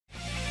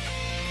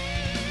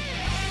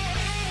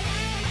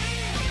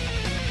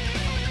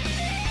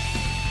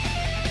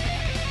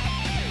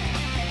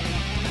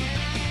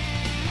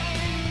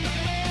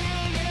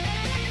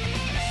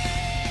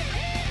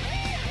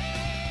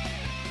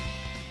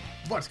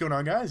What's going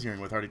on, guys? You're in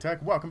with Hardy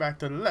Tech. Welcome back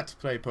to Let's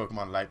Play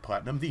Pokemon Light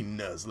Platinum, the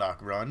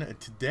Nuzlocke run. And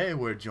today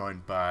we're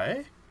joined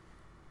by...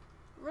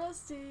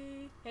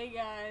 Rusty! Hey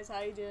guys,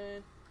 how you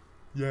doing?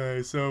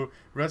 Yay, so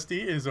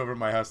Rusty is over at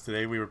my house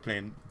today. We were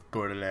playing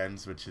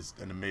Borderlands, which is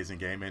an amazing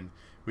game, and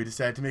we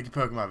decided to make a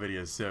Pokemon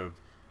video. So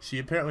she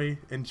apparently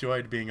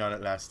enjoyed being on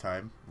it last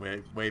time,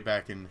 way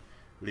back in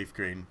Leaf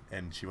Green,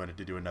 and she wanted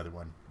to do another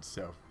one.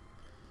 So...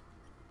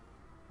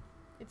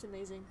 It's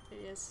amazing.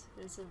 Yes,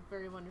 it's a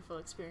very wonderful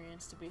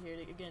experience to be here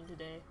again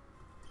today.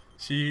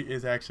 she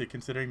is actually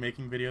considering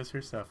making videos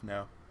herself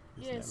now.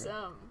 Yes,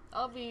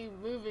 I'll be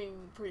moving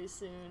pretty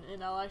soon,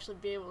 and I'll actually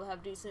be able to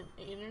have decent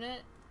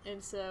internet,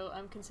 and so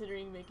I'm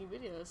considering making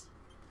videos.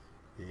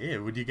 Yeah,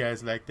 would you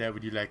guys like that?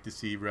 Would you like to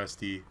see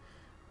Rusty,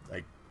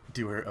 like,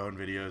 do her own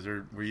videos,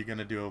 or were you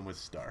gonna do them with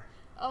Star?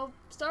 Oh,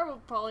 Star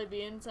will probably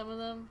be in some of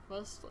them.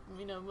 Most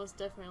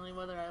definitely,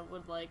 whether I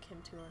would like him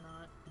to or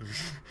not.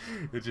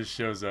 It just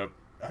shows up.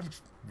 I'm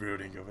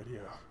ruining a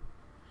video.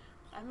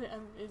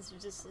 He'll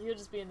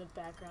just be in the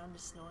background,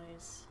 just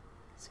noise,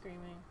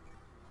 screaming.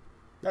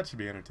 That should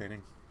be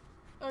entertaining.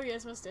 Oh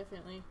yes, most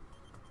definitely.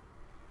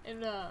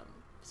 And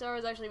Star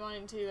was actually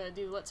wanting to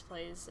do Let's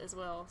Plays as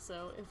well,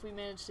 so if we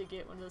manage to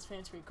get one of those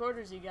fancy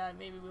recorders you got,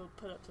 maybe we'll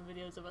put up some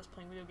videos of us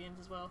playing video games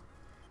as well.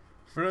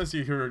 For those of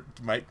you who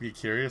might be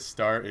curious,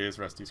 Star is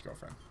Rusty's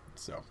girlfriend.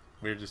 So,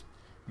 we're just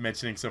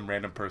mentioning some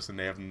random person.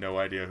 They have no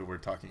idea who we're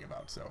talking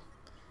about, so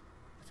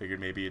I figured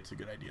maybe it's a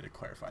good idea to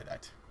clarify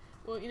that.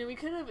 Well, we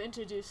could have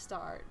introduced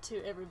Star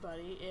to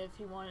everybody if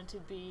he wanted to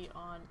be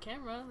on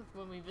camera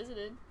when we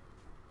visited.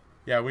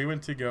 Yeah, we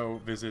went to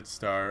go visit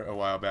Star a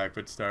while back,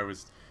 but Star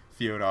was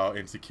feeling all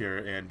insecure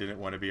and didn't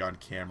want to be on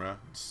camera,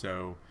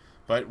 so...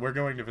 But we're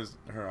going to visit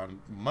her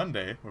on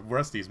Monday.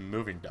 Rusty's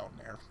moving down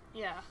there.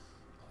 Yeah.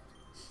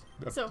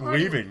 So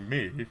leaving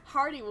me.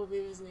 Hardy will be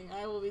visiting.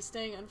 I will be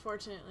staying,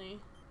 unfortunately,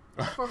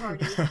 for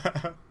Hardy.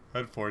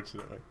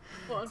 Unfortunately.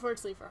 Well,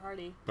 unfortunately for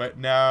Hardy. But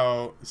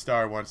now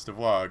Star wants to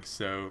vlog,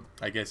 so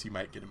I guess you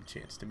might get him a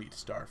chance to meet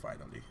Star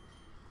finally.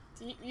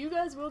 So you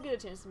guys will get a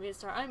chance to meet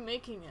Star. I'm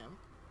making him.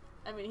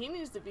 I mean, he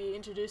needs to be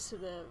introduced to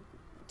the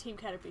Team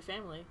Caterpie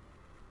family.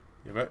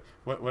 Yeah,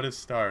 but what is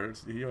Star?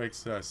 He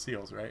likes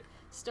seals, right?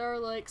 Star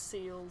likes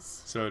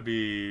seals. So it'd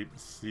be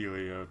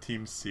Celio,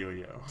 Team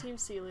Celio. Team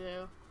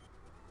Celio.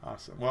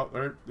 Awesome. Well,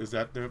 is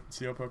that the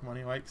seal Pokemon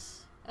he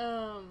likes?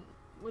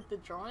 With the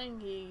drawing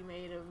he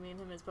made of me and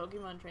him as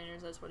Pokemon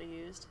trainers, that's what he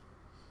used.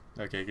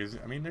 Okay, because,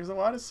 I mean, there's a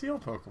lot of seal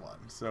Pokemon,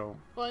 so...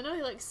 Well, I know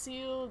he likes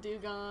Seal,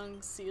 Dugong,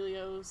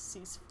 Celio,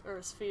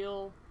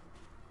 Spheal.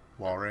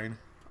 Walrein?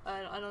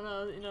 I don't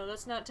know.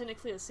 That's not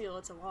technically a seal,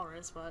 it's a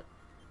walrus, but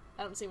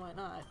I don't see why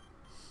not.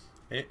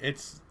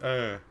 It's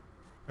a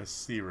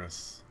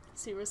Cirrus.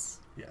 Cirrus?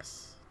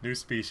 Yes. New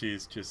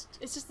species, just...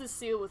 It's just the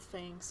seal with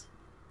fangs.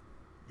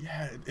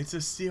 Yeah, it's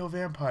a seal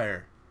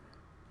vampire.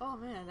 Oh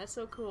man, that's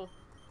so cool.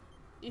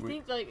 You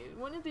think, like,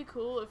 wouldn't it be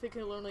cool if it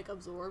could learn, like,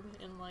 Absorb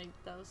and, like,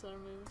 those other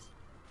moves?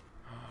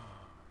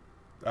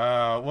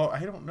 Well, I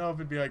don't know if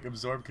it'd be, like,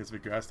 Absorb because of a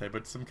grass type,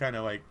 but some kind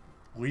of, like,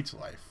 Leech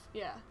Life.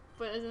 Yeah,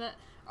 but isn't that...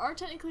 Aren't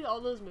technically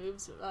all those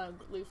moves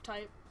Leaf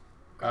type?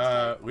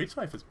 Leech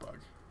Life is Bug.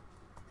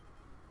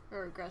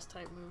 Or grass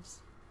type moves.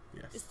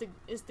 Yes.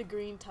 It's the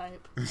green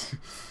type.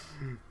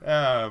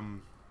 I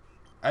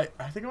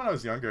think when I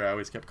was younger, I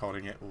always kept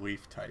calling it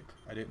Leaf type.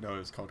 I didn't know it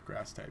was called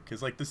grass type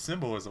because, like, the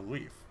symbol is a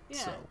leaf.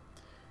 Yeah. So,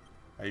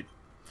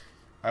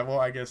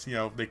 I guess,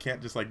 they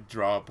can't just, like,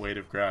 draw a blade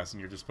of grass and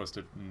you're just supposed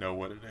to know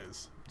what it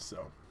is.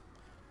 So,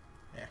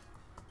 yeah.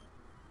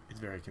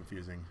 It's very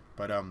confusing.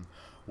 But,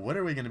 what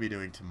are we going to be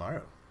doing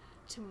tomorrow?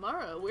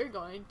 Tomorrow, we're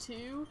going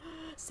to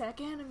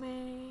Sac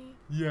Anime.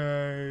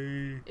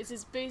 Yay! It's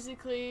just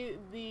basically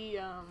the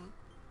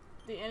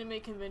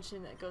anime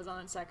convention that goes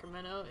on in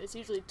Sacramento. It's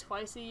usually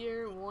twice a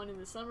year, one in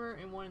the summer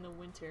and one in the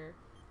winter.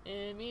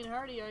 And me and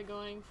Hardy are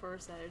going for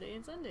Saturday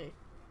and Sunday.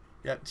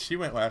 Yeah, she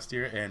went last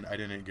year and I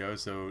didn't go,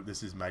 so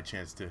this is my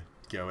chance to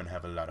go and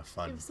have a lot of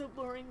fun. It was so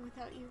boring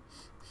without you.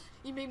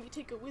 You made me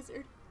take a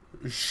wizard.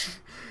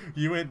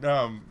 You went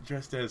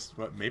dressed as,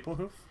 what,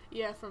 Maplehoof?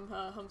 Yeah, from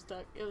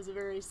Homestuck. It was a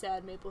very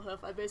sad Maplehoof.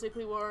 I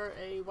basically wore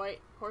a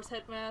white horse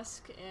head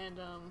mask and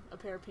a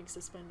pair of pink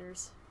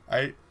suspenders.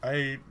 Well,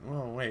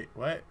 wait,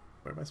 what?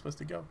 Where am I supposed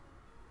to go?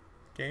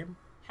 Game?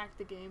 Hack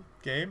the game.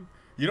 Game?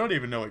 You don't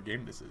even know what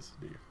game this is,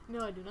 do you?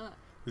 No, I do not.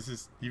 This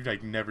is, you've,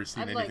 like, never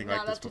seen anything I'm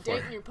like this before.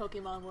 not up to date in your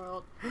Pokemon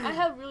world. I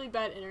have really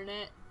bad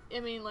internet. I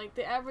mean, like,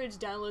 the average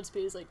download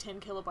speed is like 10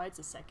 kilobytes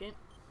a second,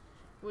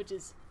 which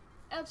is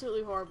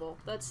absolutely horrible.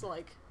 That's,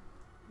 like,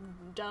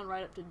 down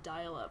right up to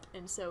dial-up,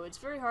 and so it's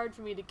very hard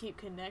for me to keep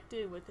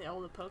connected with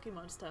all the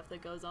Pokemon stuff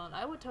that goes on.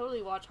 I would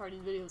totally watch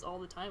Hardy's videos all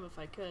the time if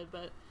I could,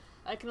 but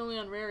I can only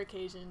on rare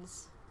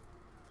occasions.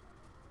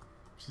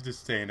 She's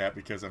just saying that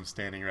because I'm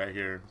standing right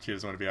here. She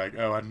doesn't want to be like,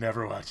 oh, I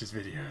never watch his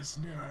videos.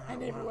 No. I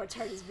never watch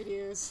Hardy's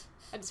videos.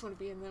 I just want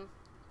to be in them.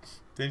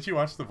 Didn't you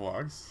watch the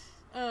vlogs?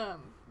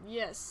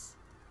 Yes.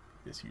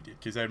 Yes, you did.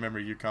 Because I remember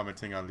you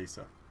commenting on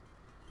Lisa.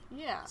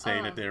 Yeah.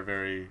 Saying that they're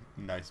very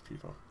nice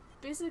people.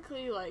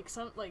 basically, like,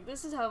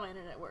 this is how my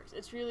internet works.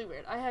 It's really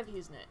weird. I have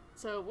HughesNet,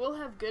 so we'll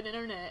have good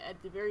internet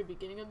at the very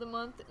beginning of the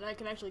month, and I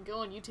can actually go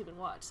on YouTube and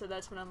watch. So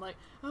that's when I'm like,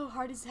 oh,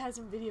 Hardy's has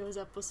some videos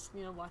up. Let's,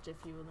 watch a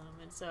few of them.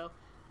 And so,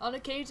 on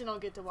occasion, I'll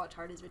get to watch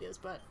Hardy's videos,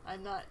 but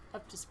I'm not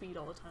up to speed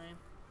all the time.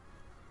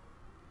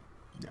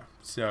 Yeah.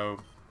 So,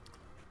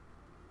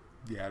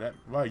 yeah,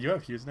 wow, you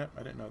have HughesNet?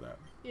 I didn't know that.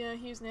 Yeah,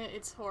 HughesNet,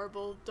 it's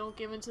horrible. Don't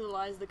give in to the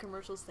lies the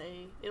commercials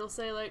say. It'll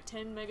say like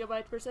 10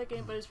 megabytes per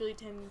second, but it's really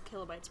 10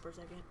 kilobytes per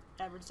second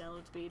average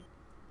download speed.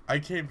 I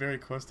came very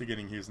close to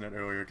getting HughesNet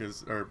earlier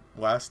or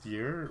last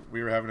year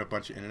we were having a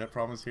bunch of internet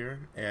problems here,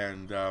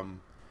 and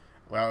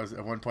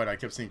at one point I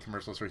kept seeing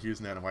commercials for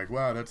HughesNet. I'm like,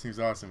 wow, that seems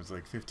awesome. It's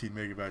like 15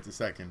 megabytes a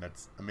second.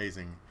 That's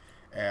amazing.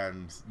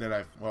 And then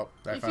I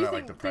found out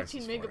like the price.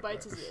 If you think 15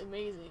 megabytes is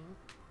amazing,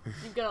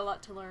 you've got a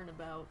lot to learn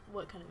about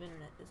what kind of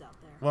internet is out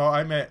there. Well,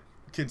 I meant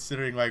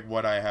considering like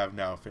what I have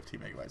now,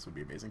 15 megabytes would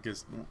be amazing,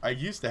 because I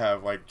used to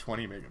have like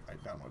 20 megabyte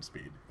download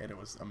speed, and it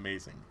was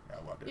amazing. I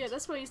loved it. Yeah,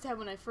 that's what I used to have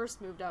when I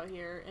first moved out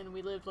here, and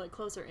we lived like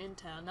closer in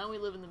town. Now we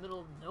live in the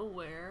middle of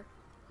nowhere,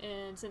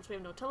 and since we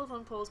have no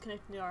telephone poles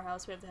connected to our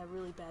house, we have to have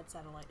really bad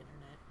satellite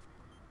internet.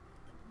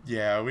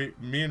 Yeah,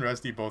 me and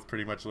Rusty both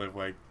pretty much live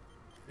like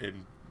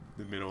in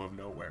the middle of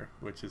nowhere,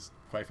 which is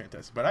quite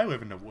fantastic. But I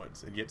live in the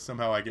woods, and yet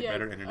somehow I get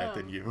better internet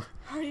than you.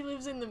 Hardy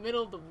lives in the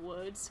middle of the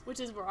woods,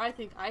 which is where I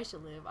think I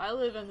should live. I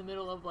live in the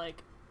middle of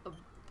like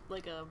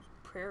a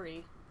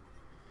prairie.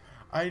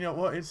 I know.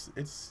 Well,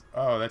 it's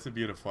oh, that's a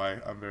beautiful.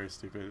 I'm very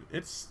stupid.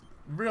 It's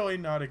really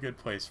not a good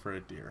place for a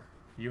deer.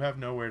 You have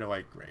nowhere to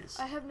like graze.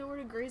 I have nowhere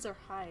to graze or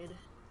hide.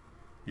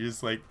 You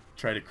just like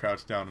try to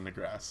crouch down in the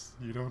grass.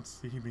 You don't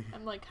see me.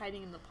 I'm like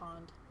hiding in the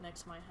pond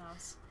next to my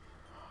house.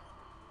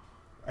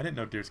 I didn't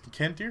know deer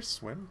can deer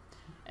swim?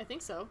 I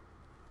think so.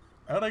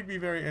 I would like be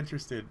very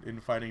interested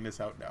in finding this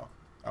out now.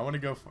 I want to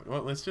go.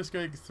 Well, let's just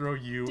go throw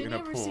you in a pool. Did you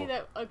ever see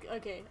that?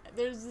 Okay,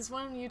 there's this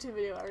one YouTube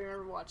video I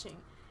remember watching,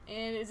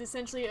 and it's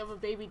essentially of a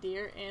baby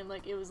deer, and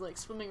like it was like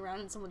swimming around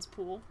in someone's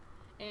pool,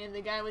 and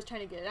the guy was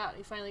trying to get it out.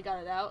 He finally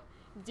got it out.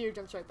 The deer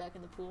jumps right back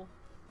in the pool.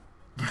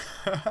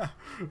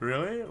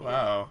 Really? Yeah.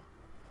 Wow.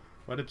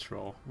 What a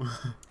troll.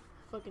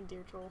 Fucking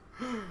deer troll.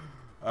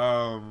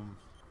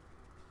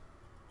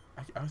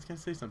 I was gonna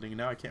say something, and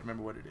now I can't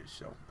remember what it is.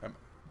 So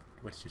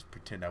let's just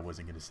pretend I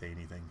wasn't gonna say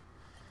anything.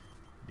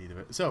 Neither of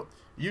it. So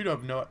you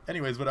don't know.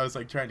 Anyways, what I was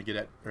like trying to get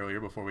at earlier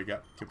before we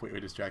got completely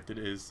distracted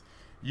is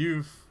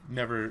you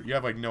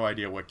have like no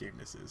idea what game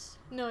this is.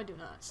 No, I do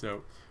not.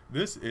 So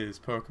this is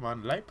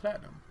Pokemon Light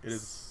Platinum. It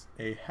is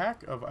a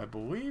hack of, I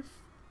believe,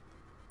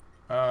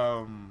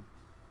 I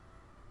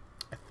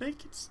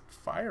think it's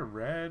Fire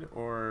Red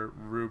or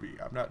Ruby.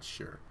 I'm not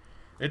sure.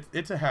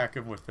 It's a hack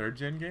of a 3rd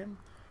gen game,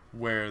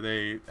 where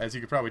they, as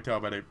you could probably tell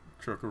by the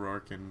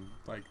Krokorok and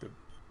like the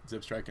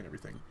Zipstrike and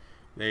everything,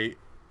 they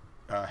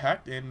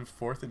hacked in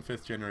 4th and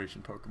 5th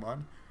generation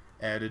Pokemon,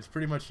 and it's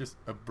pretty much just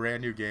a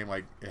brand new game.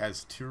 Like, it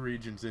has 2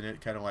 regions in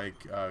it, kind of like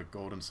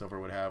Gold and Silver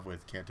would have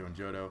with Kanto and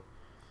Johto.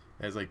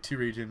 It has like 2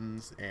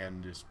 regions,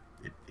 and just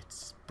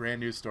it's brand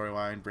new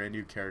storyline, brand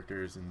new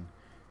characters, and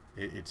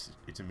it's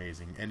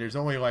amazing. And there's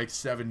only like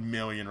 7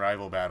 million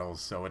rival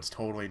battles, so it's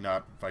totally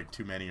not like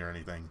too many or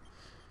anything.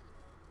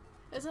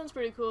 That sounds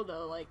pretty cool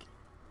though. Like,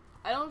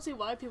 I don't see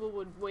why people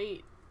would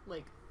wait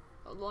like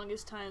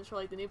longest times for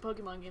like the new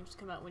Pokemon games to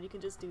come out when you can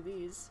just do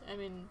these. I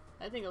mean,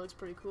 I think it looks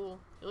pretty cool.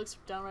 It looks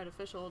downright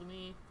official to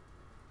me.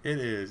 It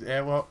is.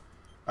 And well,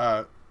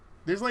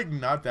 there's like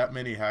not that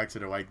many hacks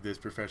that are like this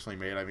professionally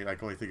made. I mean, I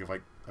can only think of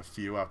like a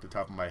few off the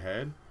top of my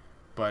head,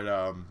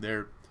 but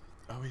they're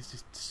always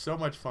just so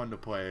much fun to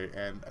play.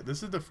 And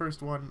this is the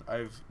first one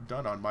I've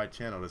done on my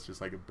channel that's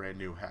just like a brand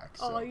new hack.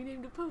 So. Oh, you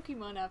named a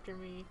Pokemon after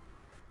me.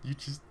 You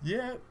just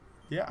yeah,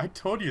 I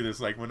told you this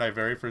like when I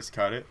very first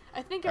caught it.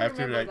 I think I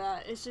remember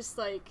that. It's just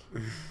like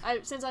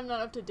since I'm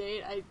not up to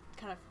date, I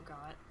kind of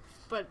forgot.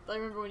 But I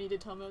remember when you did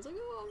tell me, I was like,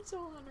 oh, I'm so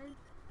honored.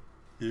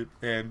 Yep.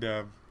 And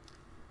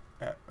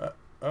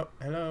oh,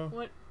 hello.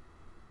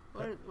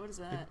 What is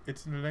that?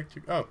 It's an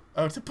electric. Oh,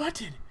 it's a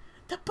button.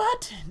 The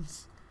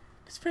buttons.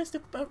 Just press the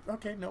button.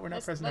 Okay, no, we're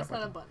not pressing that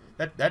button.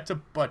 That's not a button. That's a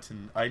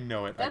button. I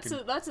know it. That's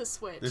a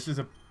switch. This is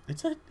a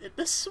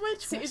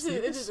switch. See,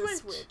 it is a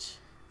switch.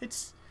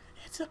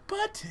 It's a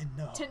button,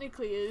 no.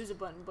 Technically, it is a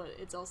button, but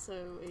it's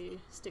also a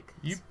stick.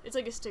 It's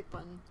like a stick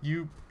button.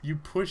 You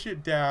push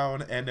it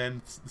down, and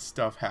then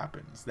stuff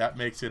happens. That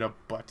makes it a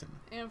button.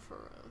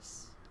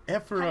 Ampharos.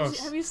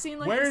 Have you seen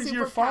like Where's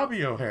your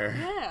Fabio hair?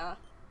 Yeah.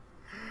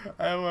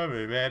 I love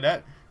it,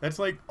 man. That's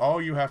like all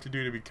you have to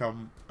do to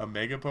become a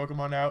Mega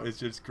Pokemon now is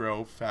just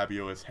grow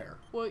fabulous hair.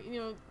 Well,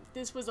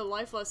 this was a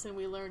life lesson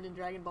we learned in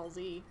Dragon Ball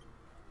Z.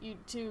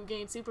 To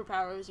gain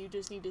superpowers, you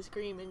just need to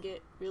scream and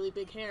get really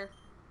big hair.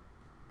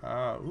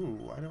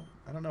 Ooh, I don't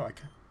know.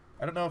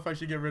 I don't know if I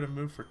should get rid of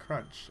Move for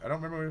Crunch. I don't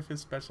remember if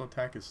his special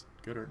attack is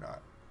good or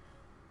not.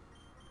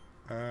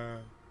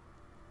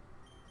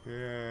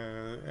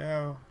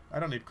 Yeah, I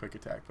don't need Quick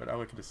Attack, but I'll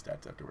look at his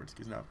stats afterwards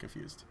because now I'm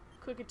confused.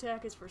 Quick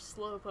Attack is for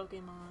slow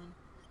Pokemon.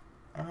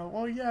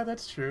 Well, yeah,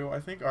 that's true. I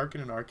think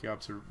Arcan and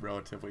Archeops are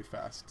relatively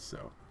fast,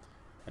 so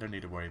I don't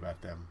need to worry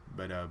about them.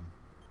 But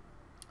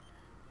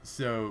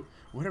so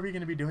what are we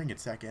gonna be doing at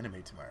SAC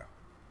Anime tomorrow?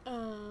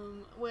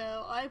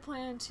 Well, I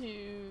plan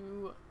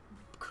to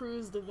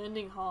cruise the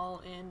vending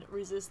hall and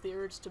resist the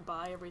urge to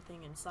buy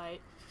everything in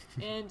sight.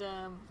 And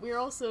we're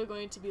also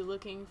going to be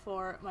looking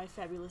for my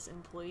fabulous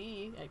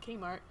employee at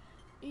Kmart,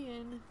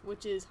 Ian,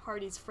 which is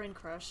Hardy's friend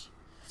crush.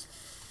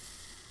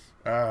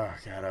 Oh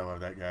God, I love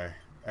that guy.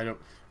 I don't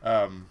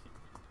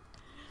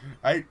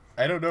I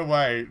don't know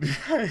why.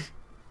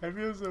 I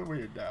feel so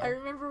weird now. I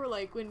remember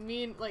like when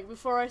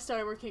before I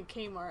started working at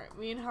Kmart,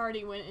 me and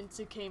Hardy went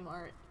into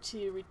Kmart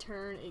to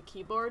return a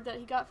keyboard that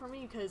he got for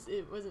me because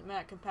it wasn't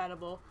Mac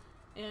compatible,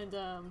 and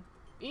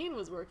Ian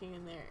was working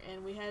in there,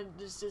 and we had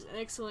just an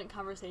excellent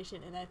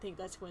conversation, and I think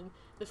that's when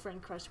the friend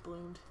crush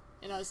bloomed,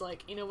 and I was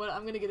like, you know what,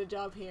 I'm gonna get a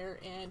job here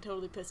and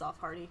totally piss off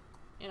Hardy,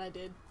 and I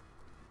did.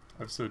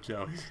 I'm so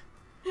jealous.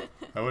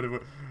 I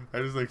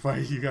was like, why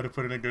you gotta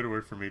put in a good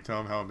word for me?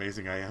 Tell him how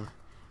amazing I am.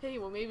 Hey,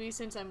 well maybe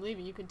since I'm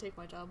leaving, you can take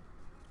my job.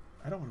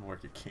 I don't want to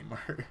work at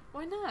Kmart.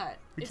 Why not?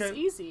 Because it's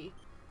easy.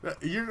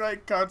 You're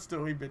like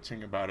constantly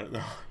bitching about it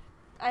though.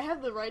 I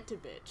have the right to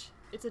bitch.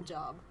 It's a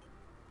job.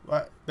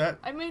 What?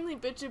 I mainly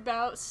bitch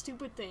about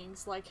stupid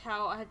things, like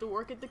how I have to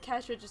work at the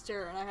cash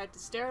register and I have to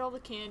stare at all the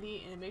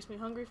candy and it makes me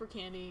hungry for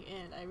candy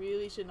and I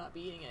really should not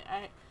be eating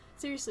it.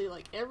 Seriously,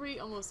 like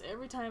almost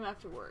every time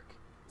after work,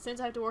 since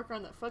I have to work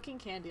around that fucking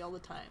candy all the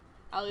time,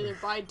 I'll either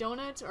buy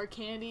donuts or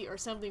candy or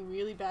something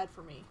really bad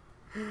for me.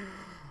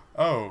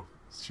 Oh,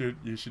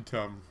 you should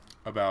tell him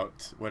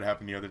about what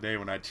happened the other day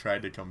when I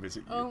tried to come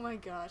visit you. Oh my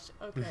gosh.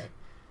 Okay.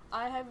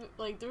 I have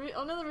like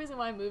another reason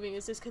why I'm moving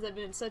is just because I've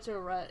been in such a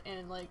rut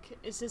and like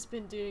it's just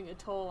been doing a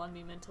toll on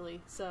me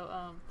mentally. So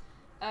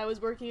I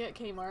was working at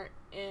Kmart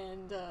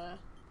and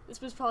this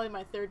was probably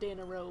my third day in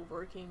a row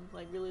working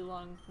like really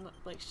long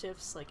like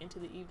shifts like into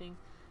the evening,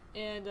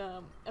 and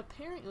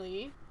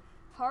apparently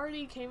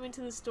Hardy came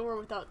into the store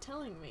without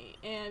telling me,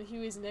 and he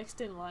was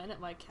next in line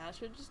at my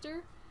cash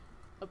register.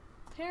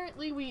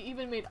 Apparently we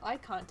even made eye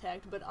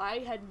contact, but I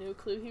had no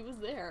clue he was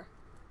there.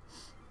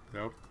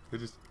 Nope.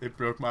 It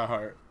broke my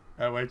heart.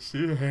 I'm like,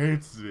 she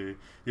hates me.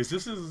 Because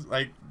this is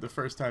like the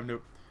first time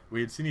that we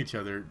had seen each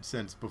other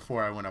since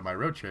before I went on my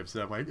road trip.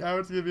 So I'm like, oh,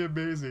 it's gonna be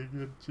amazing.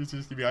 And she's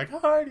just gonna be like,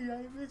 Hardy,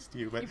 I missed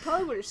you. But you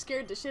probably would have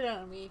scared the shit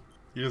out of me.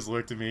 You just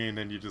looked at me and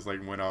then you just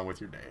like went on with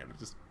your day, and it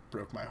just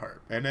broke my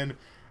heart. And then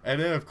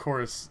of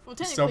course, well,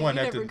 technically, someone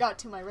you never got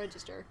to my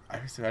register. I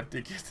had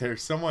to get there.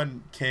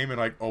 Someone came and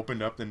like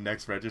opened up the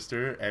next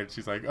register, and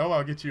she's like, "Oh,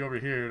 I'll get you over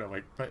here." And I'm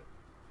like, "But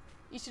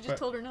you should just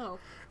told her no."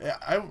 Yeah,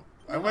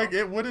 I'm like,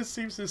 it would have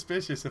seemed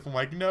suspicious if I'm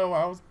like, "No,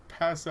 I'll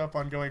pass up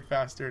on going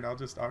faster, and I'll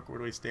just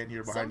awkwardly stand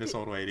here behind this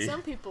old lady."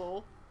 Some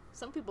people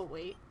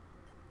wait.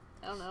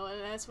 I don't know,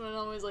 and that's when I'm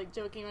always like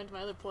joking around to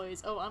my other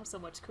employees. Oh, I'm so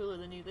much cooler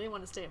than you. They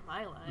want to stay in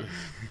my line.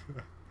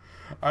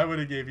 I would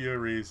have gave you a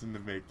reason to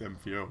make them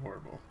feel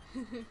horrible.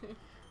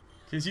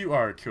 Because you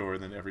are cooler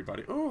than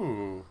everybody.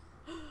 Ooh.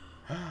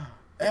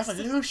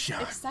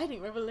 Evolution.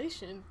 Exciting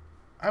revelation.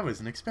 I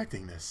wasn't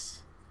expecting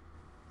this.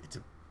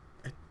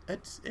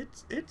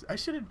 I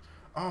should have.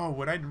 Oh,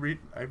 would I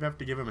have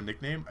to give him a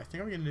nickname? I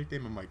think I'm going to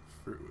nickname him like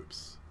Fruit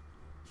Loops.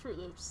 Fruit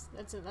Loops.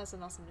 That's an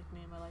awesome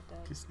nickname. I like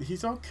that. 'Cause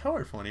he's all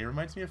colorful and he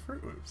reminds me of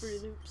Fruit Loops.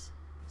 Fruit Loops.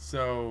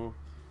 So,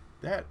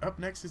 that up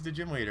next is the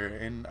gym leader,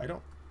 and I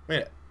don't.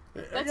 Wait.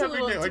 That's a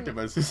little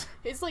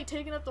it's like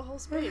taking up the whole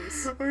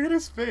space. Look at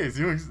his face.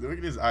 Look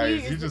at his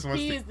eyes. He just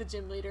wants to. He is the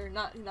gym leader,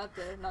 not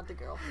the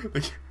girl.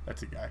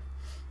 That's a guy.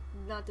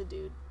 Not the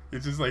dude.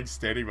 He's just like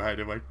standing behind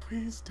him, like,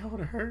 please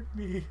don't hurt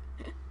me.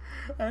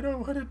 I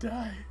don't want to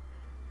die.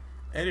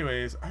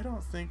 Anyways, I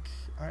don't think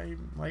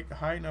I'm like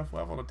high enough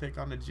level to take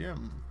on the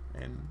gym,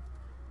 and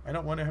I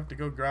don't want to have to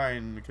go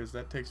grind because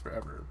that takes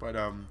forever. But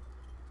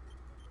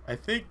I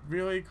think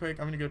really quick,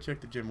 I'm gonna go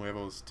check the gym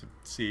levels to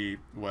see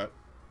what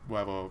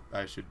level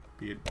I should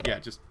be in. Yeah,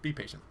 just be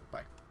patient.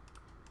 Bye.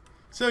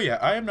 So yeah,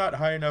 I am not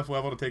high enough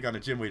level to take on a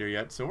gym leader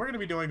yet, so we're going to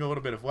be doing a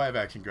little bit of live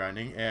action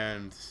grinding,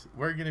 and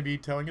we're going to be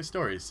telling a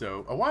story.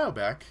 So a while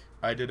back,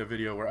 I did a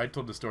video where I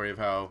told the story of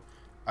how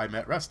I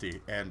met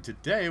Rusty, and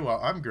today, while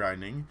I'm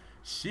grinding,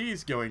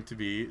 she's going to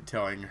be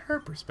telling her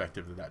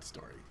perspective of that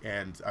story,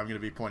 and I'm going to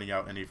be pointing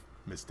out any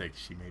mistakes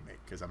she may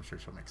make, because I'm sure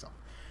she'll make some.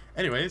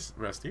 Anyways,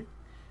 Rusty.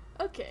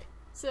 Okay.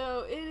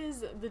 So, it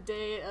is the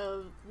day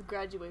of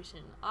graduation.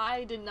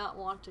 I did not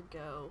want to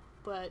go,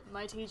 but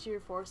my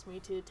teacher forced me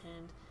to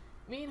attend.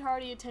 Me and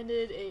Hardy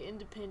attended a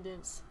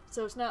independence,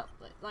 so it's not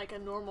like a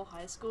normal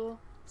high school,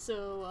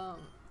 so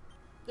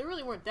there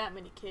really weren't that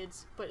many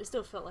kids, but it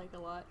still felt like a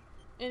lot.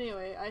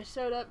 Anyway, I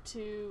showed up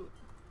to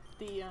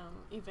the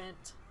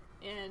event,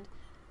 and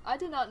I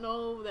did not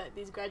know that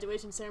these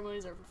graduation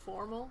ceremonies are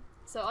formal,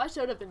 so I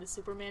showed up in the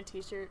Superman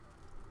t-shirt,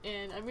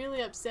 and I'm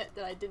really upset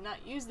that I did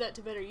not use that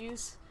to better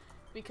use,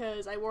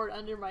 because I wore it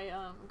under my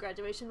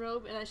graduation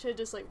robe, and I should have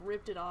just like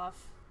ripped it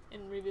off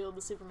and revealed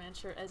the Superman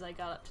shirt as I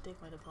got up to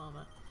take my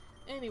diploma.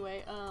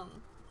 Anyway,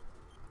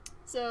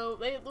 so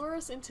they lure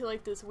us into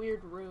like this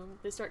weird room.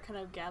 They start kind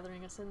of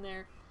gathering us in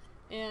there,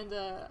 and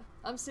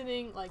I'm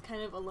sitting like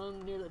kind of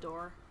alone near the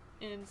door,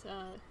 and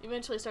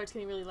eventually it starts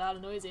getting really loud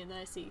and noisy, and then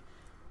I see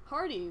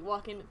Hardy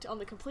walking on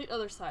the complete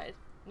other side.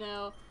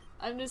 Now,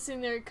 I'm just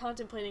sitting there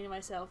contemplating to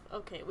myself,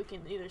 okay, we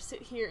can either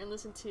sit here and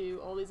listen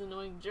to all these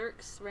annoying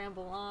jerks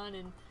ramble on,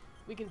 and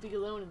we can be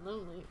alone and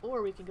lonely,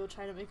 or we can go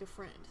try to make a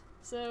friend.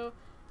 So,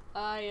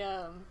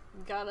 I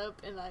got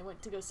up and I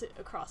went to go sit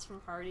across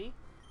from Hardy,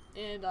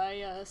 and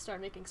I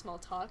started making small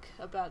talk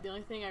about the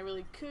only thing I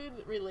really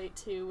could relate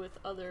to with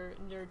other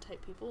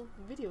nerd-type people,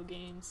 video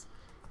games.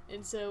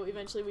 And so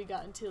eventually we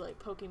got into like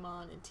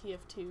Pokemon and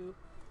TF2.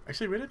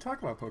 Actually, we didn't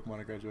talk about Pokemon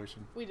at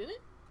graduation. We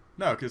didn't?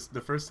 No, because the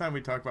first time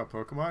we talked about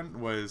Pokemon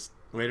was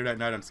later that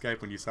night on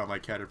Skype when you saw my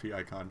Caterpie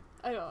icon.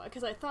 I know,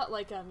 because I thought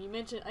like you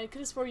mentioned, I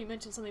could have swore you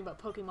mentioned something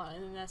about Pokemon,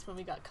 and then that's when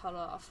we got cut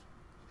off.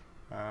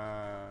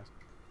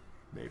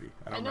 Maybe.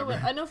 I don't remember.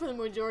 I know for the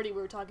majority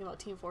we were talking about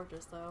Team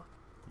Fortress though.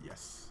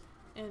 Yes.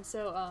 And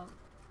so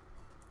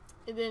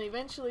and then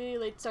eventually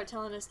they start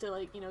telling us to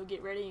like, you know,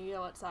 get ready and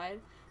go outside.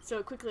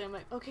 So quickly I'm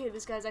like, okay,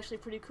 this guy's actually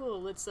pretty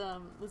cool. Let's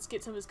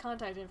get some of his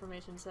contact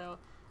information. So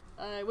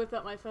I whip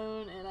out my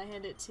phone and I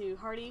hand it to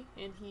Hardy,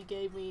 and he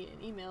gave me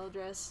an email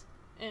address.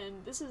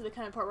 And this is the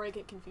kind of part where I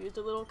get confused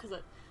a little, because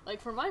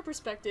like from my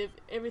perspective,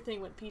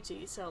 everything went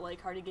peachy. So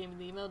like Hardy gave me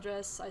the email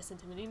address, I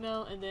sent him an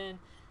email, and then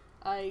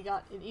I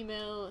got an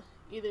email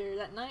either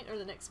that night or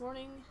the next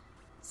morning.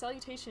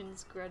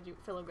 Salutations,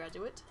 fellow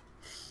graduate.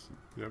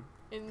 Yep.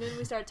 And then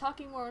we started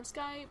talking more on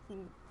Skype,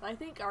 and I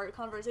think our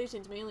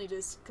conversations mainly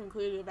just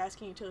concluded of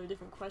asking each other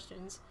different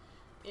questions.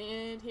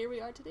 And here we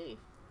are today.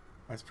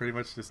 That's pretty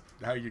much just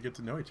how you get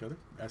to know each other,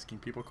 asking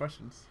people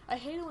questions. I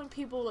hate it when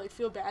people like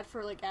feel bad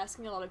for like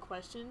asking a lot of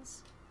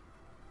questions.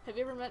 Have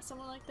you ever met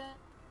someone like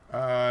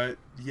that?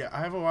 Yeah, I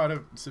have a lot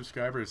of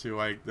subscribers who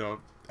like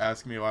they'll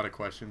ask me a lot of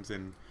questions,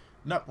 and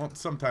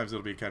sometimes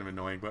it'll be kind of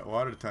annoying, but a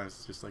lot of the times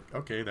it's just like,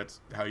 okay,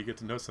 that's how you get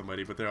to know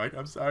somebody. But they're like,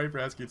 I'm sorry for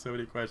asking so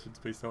many questions,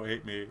 please don't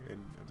hate me.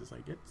 And I'm just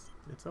like,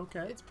 it's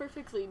okay. It's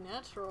perfectly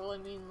natural. I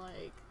mean,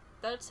 like,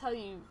 that is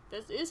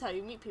how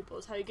you meet people.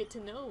 It's how you get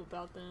to know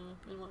about them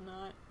and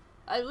whatnot.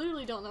 I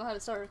literally don't know how to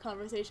start a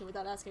conversation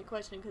without asking a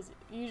question, because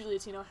usually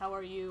it's, you know, how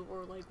are you,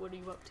 or like, what are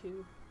you up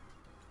to?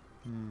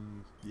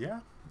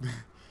 Yeah.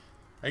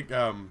 Like,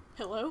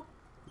 Hello?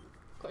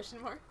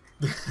 Question mark?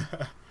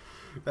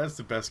 That's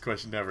the best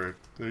question ever.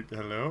 Like,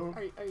 hello?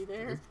 Are you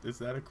there? Is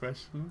that a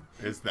question?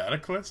 Is that a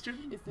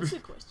question? Is this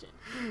a question?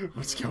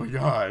 What's going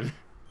on?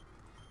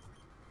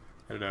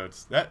 I don't know.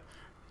 That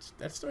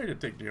story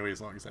didn't take nearly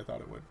as long as I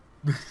thought it would.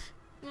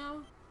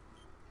 No.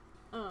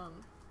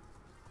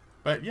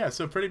 But yeah,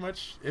 so pretty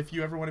much, if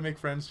you ever want to make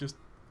friends, just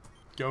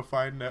go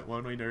find that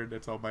lonely nerd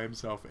that's all by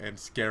himself and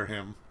scare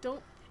him.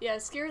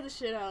 Scare the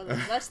shit out of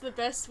them. That's the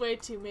best way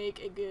to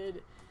make a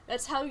good...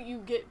 That's how you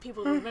get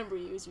people to remember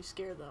you, is you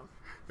scare them.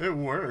 It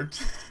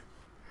worked.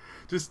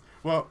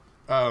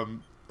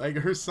 Like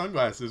her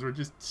sunglasses were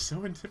just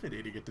so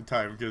intimidating at the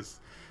time, because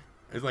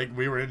it's like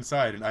we were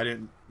inside and I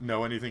didn't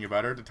know anything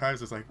about her at the time,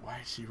 so it's like, why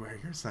is she wearing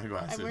her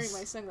sunglasses? I'm wearing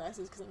my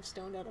sunglasses because I'm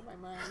stoned out of my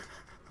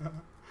mind.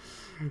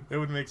 It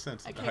would make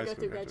sense. I can't go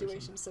through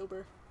graduation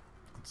sober.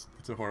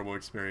 It's a horrible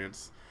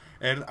experience.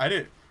 And I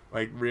didn't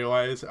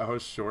realize how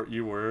short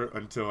you were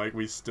until like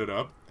we stood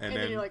up, and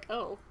then you're like,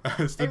 oh.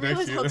 I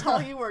realized how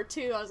tall you were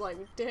too. I was like,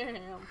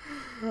 damn.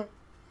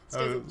 This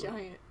guy's a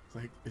giant.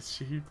 Like,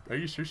 are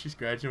you sure she's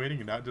graduating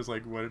and not just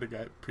like one of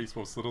the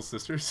principal's little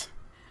sisters?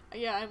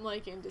 Yeah, I'm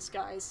like in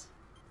disguise.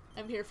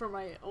 I'm here for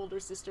my older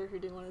sister who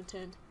didn't want to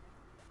attend.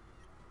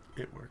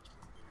 It worked.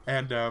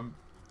 And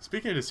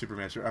speaking of the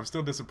Superman shirt, I'm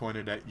still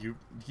disappointed that you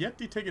yet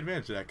to take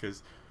advantage of that,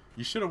 because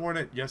you should have worn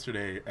it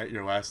yesterday at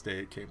your last day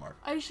at Kmart.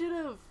 I should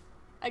have.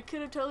 I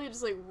could have totally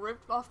just like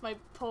ripped off my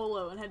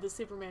polo and had the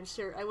Superman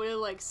shirt. I would have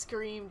like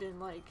screamed and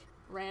like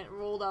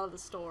rolled out of the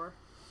store.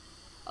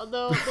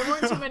 Although there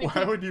weren't too many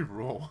Why would you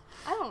roll?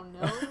 I don't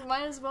know.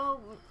 Might as well.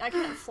 I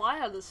can't fly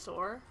out of the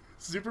store.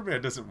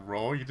 Superman doesn't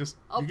roll. You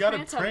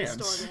gotta prance. Out of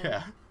the store, then.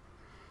 Yeah.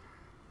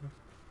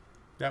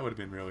 That would have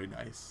been really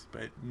nice,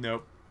 but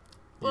nope.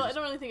 Well, I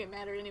don't really think it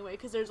mattered anyway,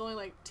 because there's only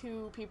like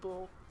 2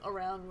 people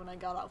around when I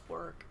got off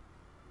work.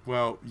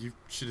 Well, you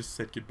should have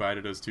said goodbye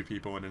to those 2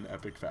 people in an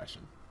epic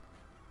fashion.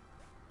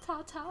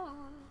 Ta-ta.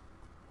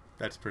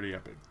 That's pretty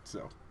epic,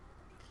 so.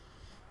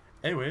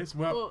 Anyways,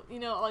 well, you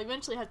know, I'll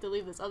eventually have to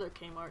leave this other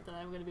Kmart that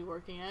I'm going to be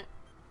working at.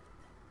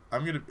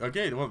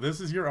 Okay, well,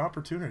 this is your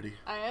opportunity.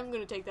 I am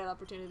going to take that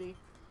opportunity.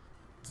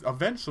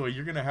 Eventually,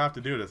 you're going to have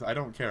to do this. I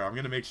don't care. I'm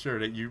going to make sure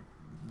that you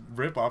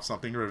rip off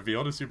something to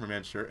reveal the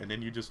Superman shirt, and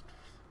then you just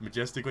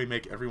majestically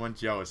make everyone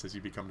jealous as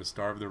you become the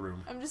star of the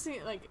room. I'm just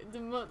thinking,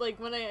 like,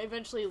 when I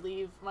eventually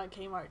leave my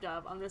Kmart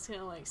job, I'm just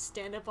gonna, like,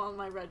 stand up on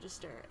my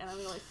register, and I'm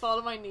gonna, like, fall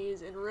to my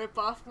knees and rip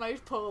off my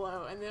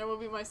polo, and there will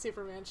be my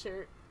Superman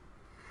shirt.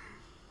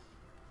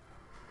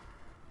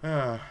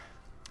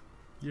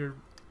 You're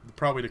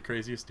probably the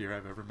craziest deer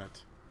I've ever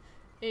met.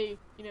 Hey,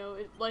 you know,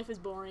 life is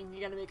boring. You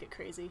gotta make it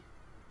crazy.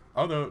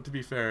 Although, to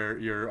be fair,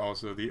 you're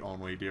also the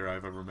only deer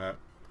I've ever met.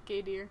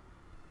 Gay deer.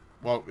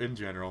 Well, in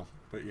general,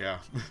 but yeah.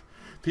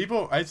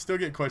 I still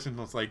get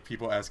questions like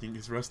people asking,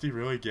 is Rusty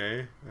really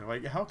gay? And I'm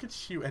like, how could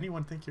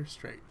anyone think you're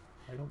straight?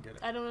 I don't get it.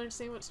 I don't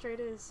understand what straight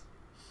is.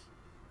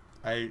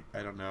 I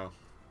don't know.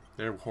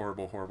 They're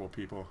horrible, horrible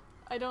people.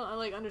 I don't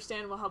like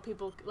understand how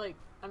people like.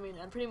 I mean,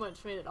 I pretty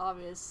much made it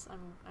obvious.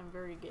 I'm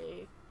very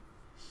gay.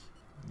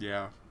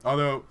 Yeah.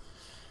 Although,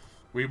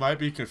 we might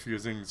be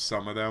confusing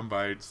some of them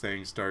by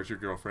saying Star's your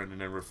girlfriend and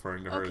then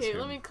referring to her as him. Okay,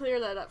 let me clear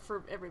that up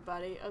for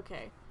everybody.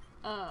 Okay.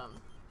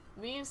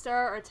 Me and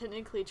Star are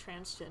technically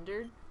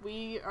transgendered.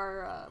 We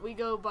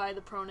go by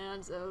the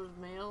pronouns of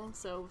male,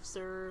 so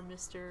sir,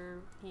 Mr.,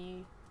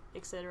 he,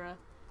 etc.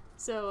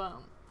 So,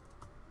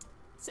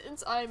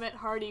 since I met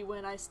Hardy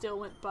when I still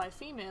went by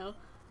female,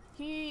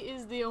 he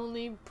is the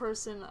only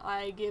person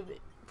I give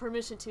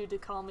permission to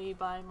call me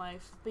by my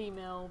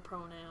female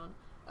pronoun.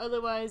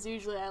 Otherwise,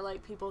 usually I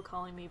like people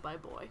calling me by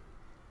boy.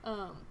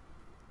 I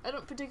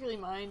don't particularly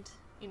mind,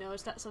 you know,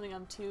 it's not something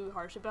I'm too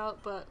harsh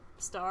about, but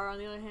Star, on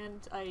the other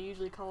hand,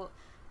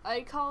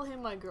 I call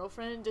him my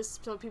girlfriend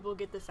just so people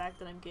get the fact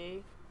that I'm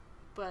gay.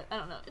 But, I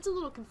don't know, it's a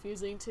little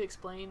confusing to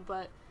explain,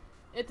 but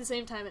at the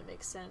same time it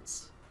makes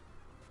sense.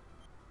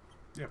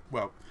 Yeah,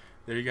 well,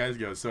 there you guys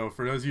go. So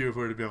for those of you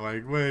who would have been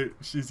like, wait,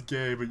 she's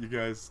gay, but you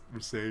guys were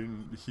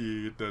saying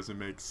it doesn't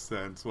make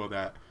sense. Well,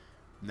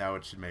 now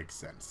it should make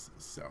sense,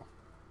 so.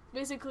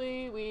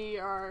 Basically, we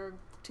are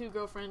two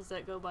girlfriends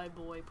that go by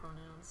boy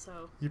pronouns,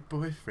 so. You're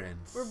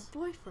boyfriends. We're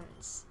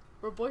boyfriends.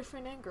 We're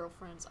boyfriend and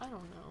girlfriends. I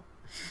don't know.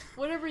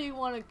 Whatever you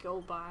want to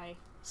go by.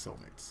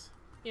 Soulmates.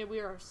 Yeah, we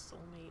are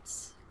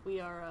soulmates. We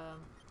are,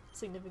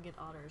 significant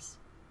otters.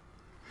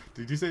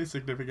 Did you say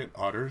significant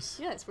otters?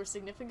 Yes, we're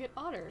significant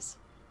otters.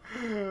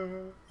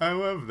 I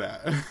love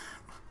that.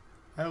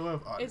 I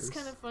love otters. It's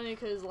kind of funny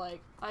because,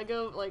 like, I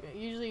go, like,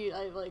 usually,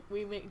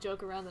 we make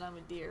joke around that I'm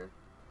a deer.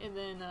 And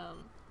then,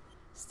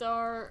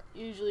 Star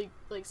usually,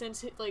 like,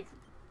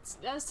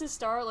 as to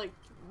Star, like,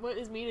 what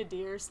is me to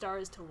deer, Star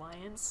is to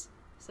lions.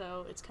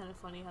 So it's kind of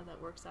funny how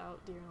that works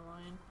out, deer and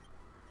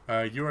a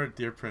lion. You are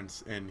Deer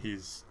Prince, and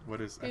he's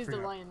the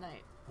Lion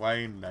Knight.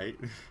 Lion Knight?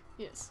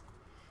 Yes.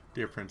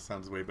 Deer Prince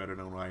sounds way better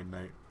than Lion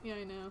Knight. Yeah,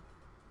 I know.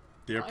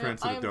 Deer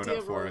Prince of the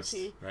Donut Forest,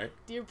 right?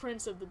 Deer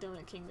Prince of the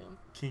Donut Kingdom.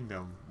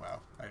 Kingdom.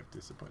 Wow, I have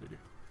disappointed you.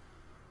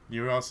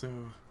 You're also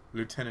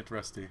Lieutenant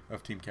Rusty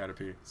of Team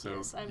Caterpie, so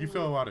yes, you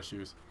fill a lot of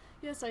shoes.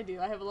 Yes, I do.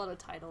 I have a lot of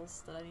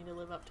titles that I need to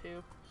live up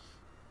to.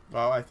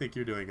 Well, I think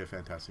you're doing a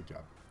fantastic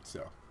job,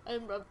 so.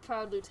 I'm a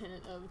proud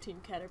lieutenant of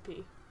Team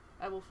Caterpie.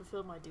 I will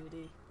fulfill my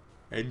duty.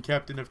 And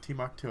captain of Team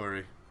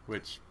Octillery,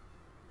 which,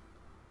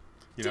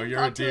 you know, Team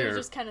you're a deer. Octillery's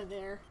just kind of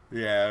there.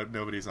 Yeah,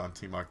 nobody's on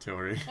Team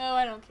Octillery. Oh,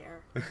 I don't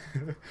care.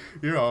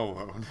 You're all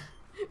alone.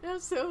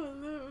 I'm so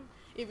alone.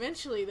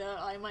 Eventually, though,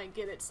 I might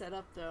get it set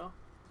up, though.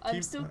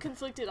 I'm still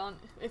conflicted on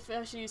if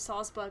I should use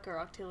Sawsbuck or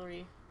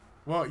Octillery.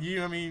 Well,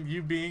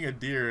 you being a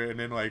deer and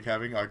then, like,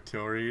 having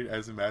Octillery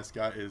as a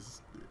mascot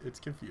it's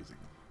confusing.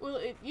 Well,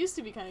 it used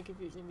to be kind of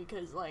confusing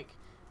because, like,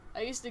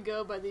 I used to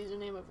go by the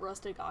username of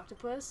Rustic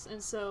Octopus,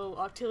 and so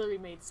Octillery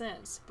made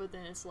sense, but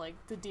then it's like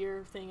the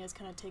deer thing has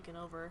kind of taken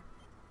over.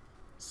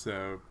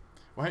 So,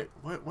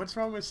 what's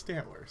wrong with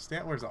Stantler?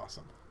 Stantler's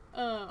awesome.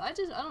 I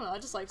don't know, I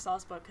just like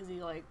Sawsbuck because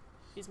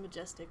he's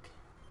majestic.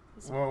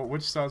 Well,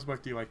 which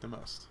Sawsbuck do you like the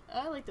most?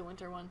 I like the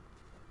winter one.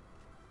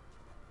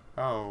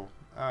 Oh,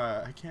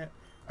 I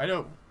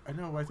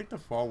think the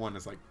fall one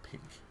is like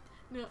pink.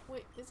 No,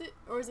 wait, is it?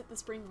 Or is it the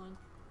spring one?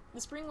 The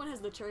spring one has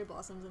the cherry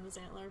blossoms in its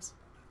antlers.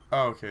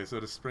 Oh, okay,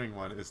 so the spring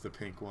one is the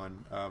pink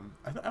one.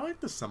 I like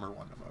the summer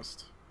one the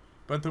most.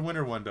 But the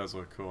winter one does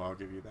look cool, I'll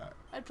give you that.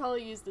 I'd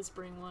probably use the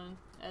spring one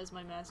as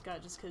my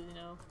mascot just because, you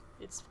know,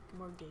 it's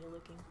more gay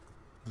looking.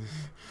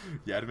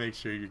 Yeah, to make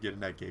sure you're getting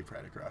that gay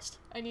pride across.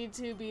 I need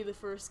to be the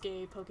first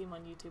gay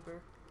Pokemon YouTuber.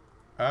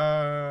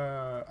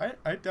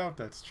 I doubt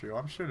that's true.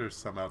 I'm sure there's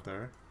some out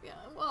there. Yeah,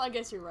 well, I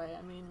guess you're right.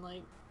 I mean,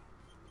 like,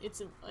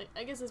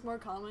 I guess it's more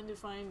common to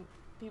find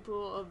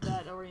people of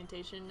that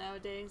orientation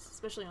nowadays,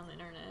 especially on the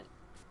internet.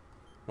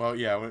 Well,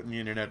 yeah, on the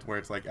internet where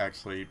it's like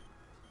actually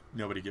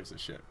nobody gives a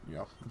shit, you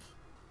know,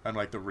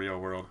 unlike the real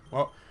world.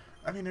 Well,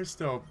 I mean, there's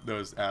still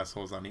those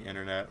assholes on the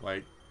internet,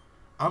 like,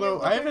 although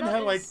yeah, I haven't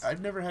had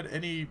I've never had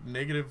any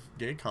negative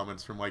gay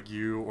comments from like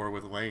you or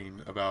with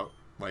Lane about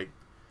like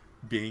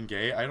being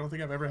gay. I don't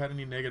think I've ever had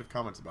any negative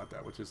comments about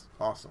that, which is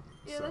awesome.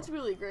 Yeah, so. That's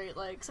really great.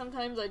 Like,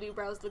 sometimes I do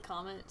browse the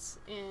comments,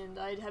 and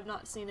I have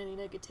not seen any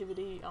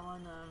negativity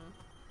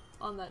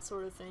on that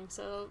sort of thing.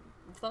 So,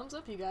 thumbs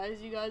up, you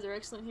guys. You guys are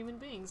excellent human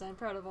beings. I'm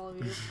proud of all of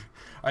you.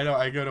 I know.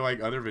 I go to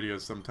like other videos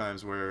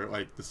sometimes where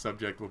like the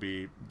subject will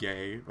be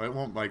gay. It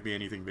won't like be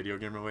anything video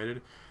game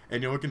related,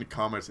 and you look in the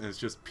comments, and it's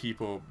just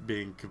people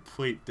being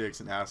complete dicks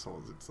and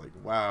assholes. It's like,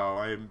 wow,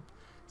 I am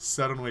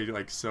suddenly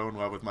like so in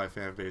love with my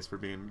fan base for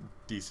being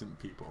decent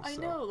people. I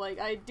know, like,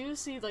 I do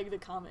see like the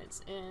comments,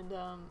 and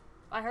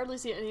I hardly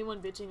see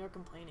anyone bitching or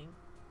complaining.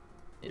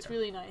 It's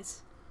really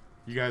nice.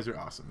 You guys are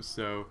awesome.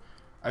 So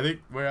I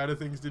think we're out of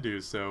things to do,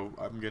 so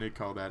I'm gonna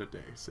call that a day.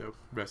 So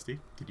Rusty,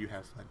 did you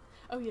have fun?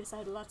 Oh yes, I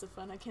had lots of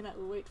fun. I cannot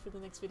wait for the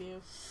next video.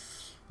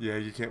 Yeah,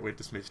 you can't wait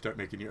to start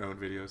making your own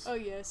videos. Oh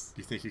yes.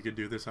 Do you think you could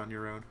do this on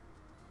your own?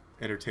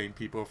 Entertain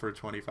people for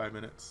 25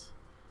 minutes?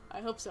 I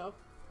hope so.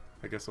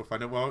 I guess we'll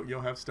find out. Well,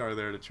 you'll have Star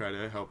there to try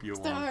to help you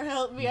along. Star,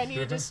 help me! I need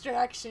a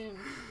distraction.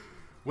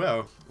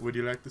 Well, would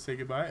you like to say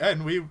goodbye?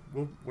 And we're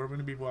going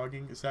to be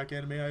vlogging Sack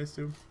Anime, I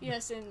assume?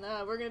 Yes, and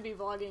we're going to be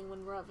vlogging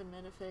when we're up in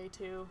Menifee,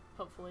 too,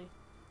 hopefully.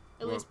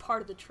 At Well, least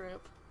part of the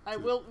trip.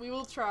 We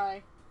will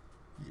try.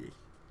 Yeah.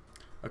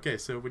 Okay,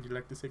 so would you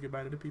like to say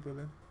goodbye to the people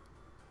then?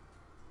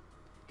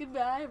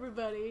 Goodbye,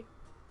 everybody.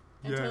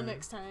 Until Yeah.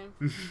 next time.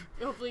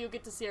 Hopefully you'll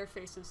get to see our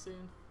faces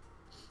soon.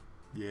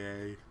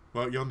 Yay.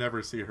 Well, you'll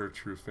never see her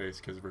true face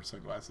because of her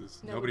sunglasses.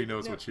 Nobody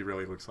knows what she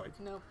really looks like.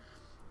 No.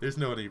 There's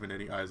not even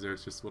any eyes there.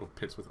 It's just little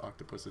pits with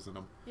octopuses in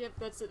them. Yep,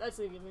 that's it. That's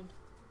a given.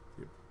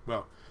 Yep.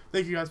 Well,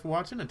 thank you guys for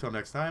watching. Until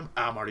next time,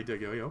 I'm Artie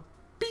Digilio.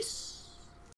 Peace!